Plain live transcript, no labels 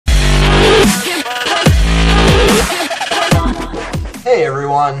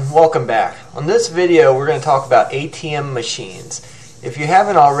everyone, welcome back. On this video we're going to talk about ATM machines. If you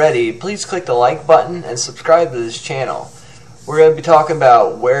haven't already, please click the like button and subscribe to this channel. We're going to be talking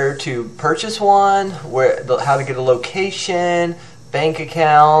about where to purchase one, how to get a location, bank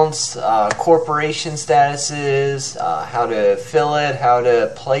accounts, corporation statuses, how to fill it, how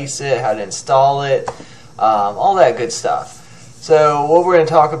to place it, how to install it, all that good stuff. So what we're going to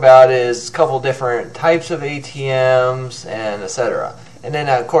talk about is a couple different types of ATMs and etc. And then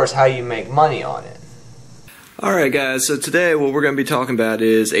of course how you make money on it. Alright guys, so today what we're going to be talking about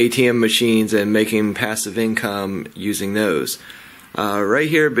is ATM machines and making passive income using those. Right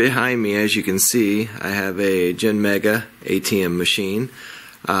here behind me, as you can see, I have a Gen Mega ATM machine.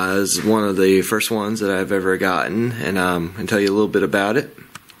 It's one of the first ones that I've ever gotten, and I'll tell you a little bit about it.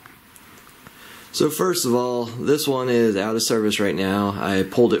 So first of all, this one is out of service right now. I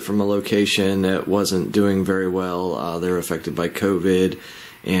pulled it from a location that wasn't doing very well. They were affected by COVID,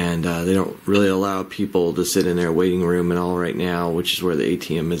 and they don't really allow people to sit in their waiting room and all right now, which is where the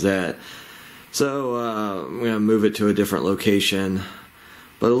ATM is at. So I'm going to move it to a different location.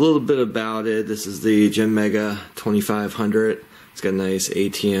 But a little bit about it. This is the Gen Mega 2500. It's got a nice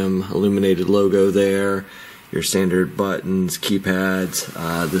ATM illuminated logo there. Your standard buttons,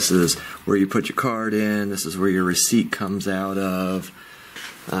 keypads. This is where you put your card in. This is where your receipt comes out of.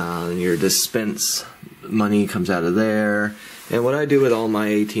 Your dispense money comes out of there. And what I do with all my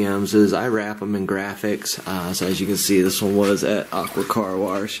ATMs is I wrap them in graphics. So as you can see, this one was at Aqua Car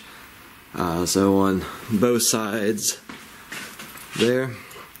Wash. So on both sides there.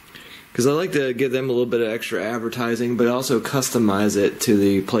 Because I like to give them a little bit of extra advertising, but also customize it to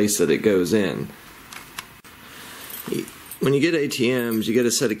the place that it goes in. When you get ATMs, you get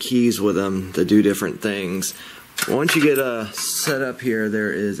a set of keys with them to do different things. Once you get set up here,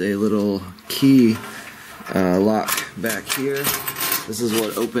 there is a little key lock back here. This is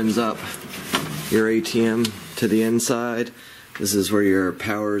what opens up your ATM to the inside. This is where your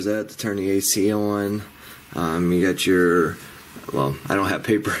power is at to turn the AC on. You got your, well, I don't have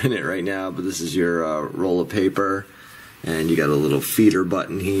paper in it right now, but this is your roll of paper. And you got a little feeder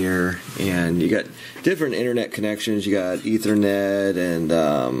button here, and you got different internet connections. You got Ethernet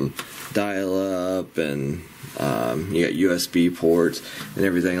and dial-up, and you got USB ports and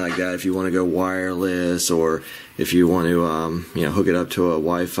everything like that. If you want to go wireless, or if you want to, hook it up to a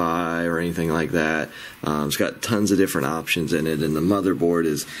Wi-Fi or anything like that, it's got tons of different options in it. And the motherboard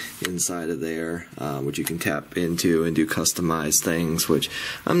is inside of there, which you can tap into and do customized things. Which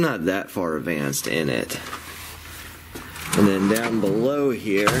I'm not that far advanced in it. And then down below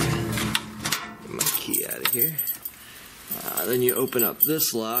here, get my key out of here, then you open up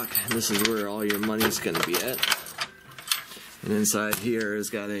this lock, and this is where all your money's going to be at. And inside here has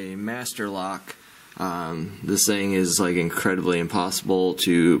got a master lock. This thing is like incredibly impossible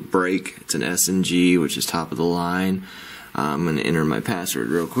to break. It's an S&G, which is top of the line. I'm going to enter my password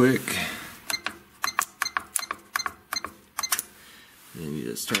real quick. And you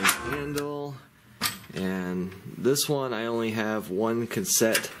just turn the handle. And this one, I only have one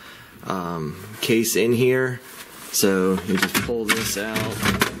cassette case in here, so you just pull this out,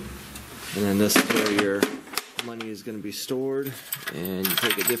 and then this is where your money is going to be stored. And you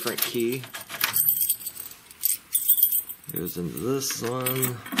take a different key, goes into this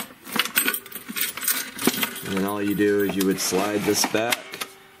one, and then all you do is you would slide this back,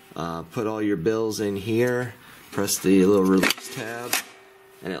 put all your bills in here, press the little release tab,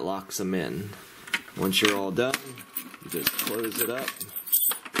 and it locks them in. Once you're all done, you just close it up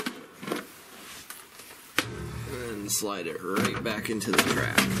and slide it right back into the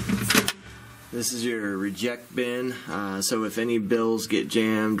trap. This is your reject bin, so if any bills get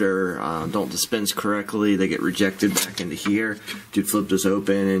jammed or don't dispense correctly, they get rejected back into here. You'd flip this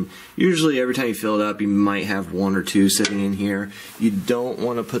open, and usually every time you fill it up, you might have one or two sitting in here. You don't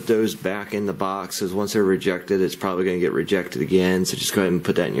want to put those back in the box, because once they're rejected, it's probably going to get rejected again. So just go ahead and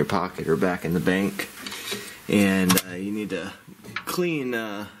put that in your pocket or back in the bank. And you need to clean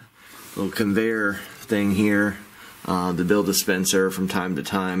a little conveyor thing here. The bill dispenser from time to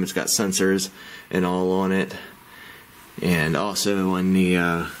time. It's got sensors and all on it. And also on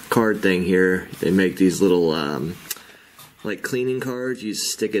the card thing here, they make these little like cleaning cards. You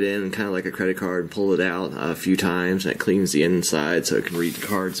stick it in kind of like a credit card and pull it out a few times, and it cleans the inside so it can read the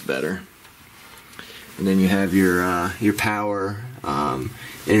cards better. And then you have your power,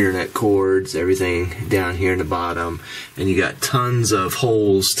 internet cords, everything down here in the bottom, and you got tons of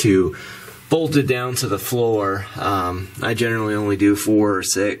holes to bolted down to the floor. I generally only do 4 or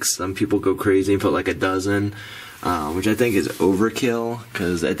 6. Some people go crazy and put like a dozen, which I think is overkill,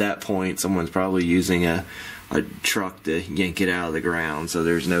 because at that point someone's probably using a a truck to yank it out of the ground, so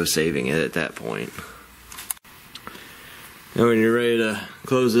there's no saving it at that point. And when you're ready to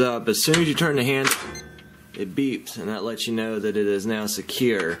close it up, as soon as you turn the handle, it beeps, and that lets you know that it is now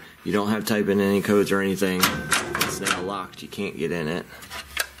secure. You don't have to type in any codes or anything. It's now locked. You can't get in it.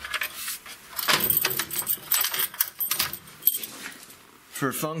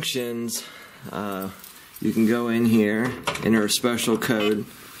 For functions, you can go in here, enter a special code,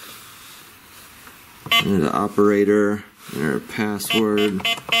 enter the operator, enter a password.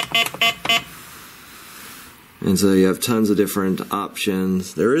 And so you have tons of different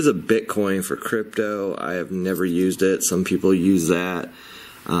options. There is a Bitcoin for crypto. I have never used it. Some people use that.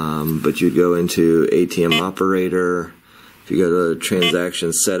 But you go into ATM operator. If you go to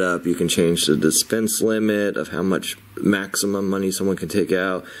transaction setup, you can change the dispense limit of how much maximum money someone can take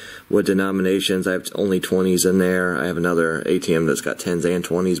out, what denominations. I have only 20s in there. I have another ATM that's got 10s and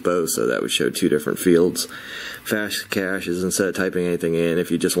 20s both, so that would show two different fields. Fast cash is, instead of typing anything in,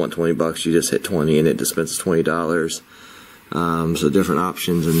 if you just want $20, you just hit 20 and it dispenses $20. So different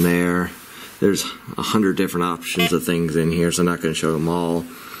options in there. There's 100 different options of things in here, so I'm not going to show them all.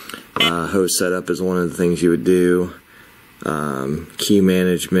 Host setup is one of the things you would do. Key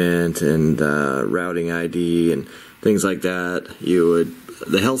management and routing ID and things like that.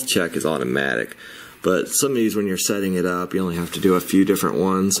 The health check is automatic, but some of these, when you're setting it up, you only have to do a few different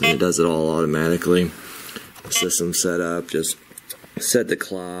ones, and it does it all automatically. System setup, just set the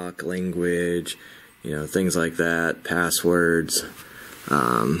clock, language, things like that, passwords.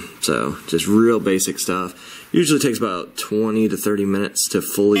 So just real basic stuff. Usually takes about 20 to 30 minutes to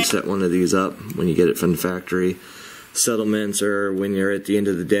fully set one of these up when you get it from the factory. Settlements are when you're at the end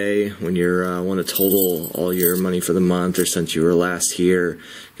of the day, when you want to total all your money for the month or since you were last here.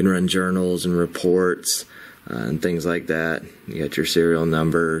 You can run journals and reports and things like that. You got your serial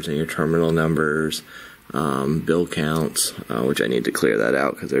numbers and your terminal numbers, bill counts, which I need to clear that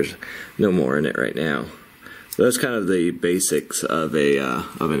out because there's no more in it right now. So that's kind of the basics of an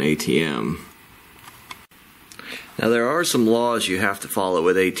ATM. Now there are some laws you have to follow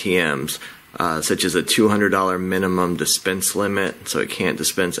with ATMs. Such as a $200 minimum dispense limit, so it can't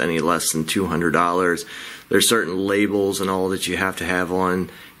dispense any less than $200. There's certain labels and all that you have to have on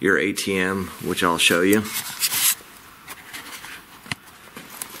your ATM, which I'll show you.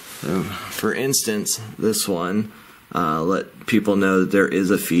 So, for instance, this one, let people know that there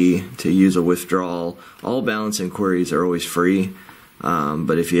is a fee to use a withdrawal. All balance inquiries are always free,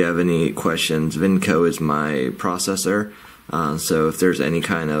 but if you have any questions, Vinco is my processor. So if there's any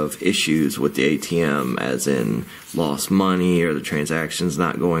kind of issues with the ATM, as in lost money or the transaction's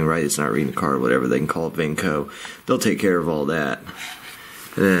not going right, it's not reading the card, whatever, they can call Vinco. They'll take care of all that.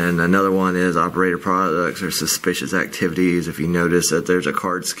 And another one is operator products or suspicious activities. If you notice that there's a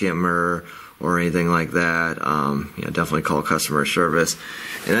card skimmer or anything like that, definitely call customer service.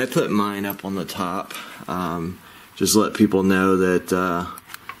 And I put mine up on the top, just to let people know that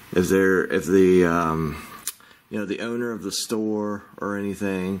if the owner of the store or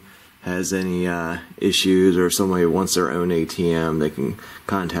anything has any issues, or somebody wants their own ATM, they can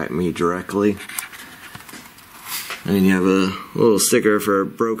contact me directly. And you have a little sticker for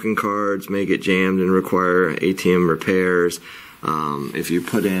broken cards may get jammed and require ATM repairs. If you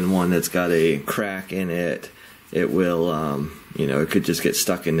put in one that's got a crack in it, it will, it could just get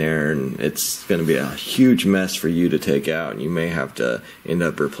stuck in there, and it's going to be a huge mess for you to take out, and you may have to end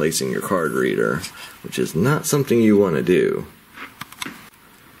up replacing your card reader, which is not something you want to do.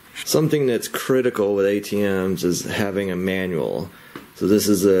 Something that's critical with ATMs is having a manual. So this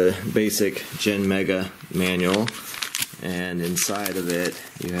is a basic Gen Mega manual, and inside of it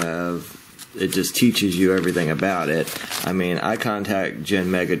it just teaches you everything about it. I mean, I contact Gen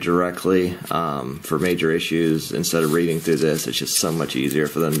Mega directly for major issues instead of reading through this. It's just so much easier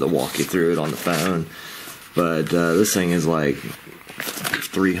for them to walk you through it on the phone. But this thing is like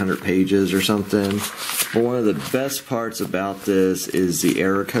 300 pages or something. But one of the best parts about this is the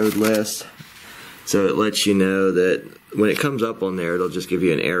error code list. So it lets you know that when it comes up on there, it'll just give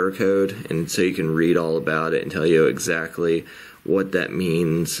you an error code, and so you can read all about it and tell you exactly what that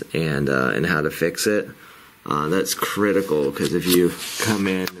means and how to fix it. That's critical, because if you come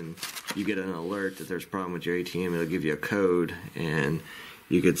in and you get an alert that there's a problem with your ATM, it'll give you a code, and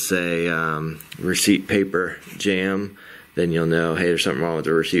you could say receipt paper jam. Then you'll know, hey, there's something wrong with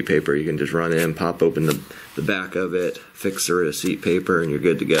the receipt paper. You can just run in, pop open the back of it, fix the receipt paper, and you're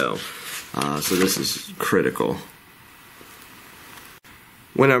good to go. So this is critical.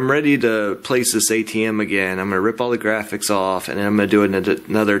 When I'm ready to place this ATM again, I'm going to rip all the graphics off, and then I'm going to do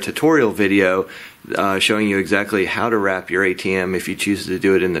another tutorial video showing you exactly how to wrap your ATM if you choose to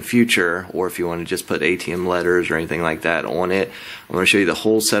do it in the future, or if you want to just put ATM letters or anything like that on it. I'm going to show you the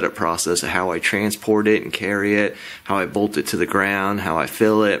whole setup process of how I transport it and carry it, how I bolt it to the ground, how I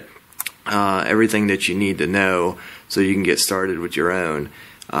fill it, everything that you need to know so you can get started with your own.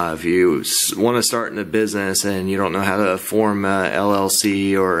 If you want to start in a business and you don't know how to form a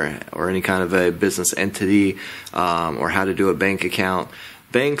LLC or any kind of a business entity, or how to do a bank account,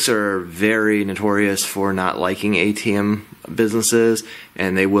 banks are very notorious for not liking ATM businesses,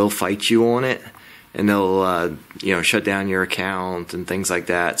 and they will fight you on it, and they'll shut down your account and things like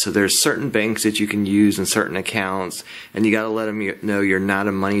that. So there's certain banks that you can use in certain accounts, and you got to let them know you're not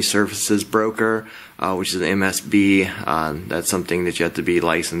a money services broker, which is an MSB. That's something that you have to be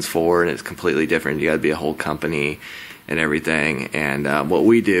licensed for, and it's completely different. You got to be a whole company and everything. And what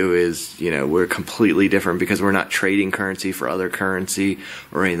we do is, we're completely different because we're not trading currency for other currency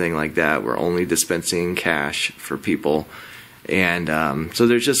or anything like that. We're only dispensing cash for people. And so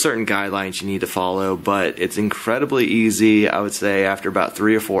there's just certain guidelines you need to follow, but it's incredibly easy. I would say after about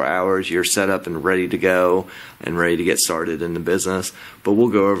 3 or 4 hours, you're set up and ready to go and ready to get started in the business. But we'll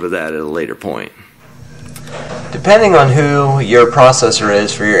go over that at a later point. Depending on who your processor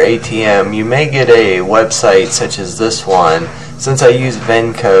is for your ATM, you may get a website such as this one. Since I use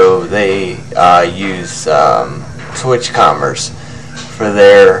Venco, they use Switch Commerce for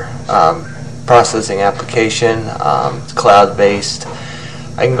their processing application. It's cloud-based.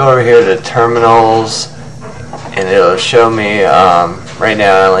 I can go over here to terminals, and it'll show me, right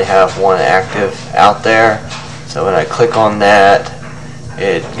now I only have one active out there. So when I click on that,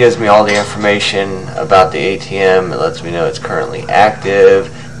 it gives me all the information about the ATM. It lets me know it's currently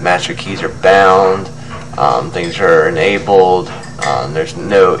active, master keys are bound, things are enabled, there's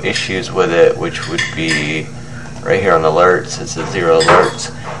no issues with it, which would be right here on alerts. It says 0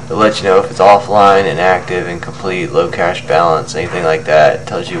 alerts. It'll let you know if it's offline, inactive, incomplete, low cash balance, anything like that. It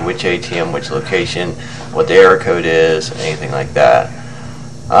tells you which ATM, which location, what the error code is, anything like that.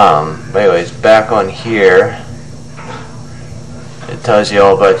 But anyways, back on here, it tells you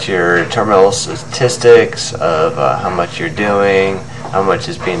all about your terminal statistics of how much you're doing, how much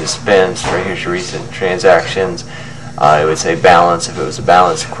is being dispensed. Right here's your recent transactions. It would say balance if it was a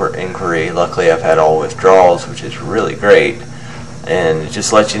balance inquiry. Luckily, I've had all withdrawals, which is really great. And it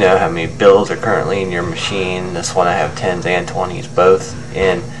just lets you know how many bills are currently in your machine. This one I have 10s and 20s both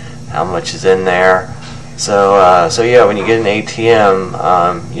in, how much is in there. So yeah, when you get an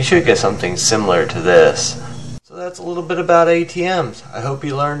ATM, you should get something similar to this. So that's a little bit about ATMs. I hope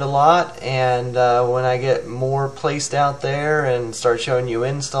you learned a lot, and when I get more placed out there and start showing you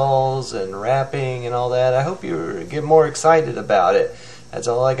installs and wrapping and all that, I hope you get more excited about it. That's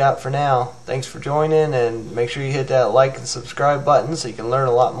all I got for now. Thanks for joining, and make sure you hit that like and subscribe button so you can learn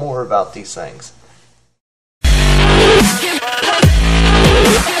a lot more about these things.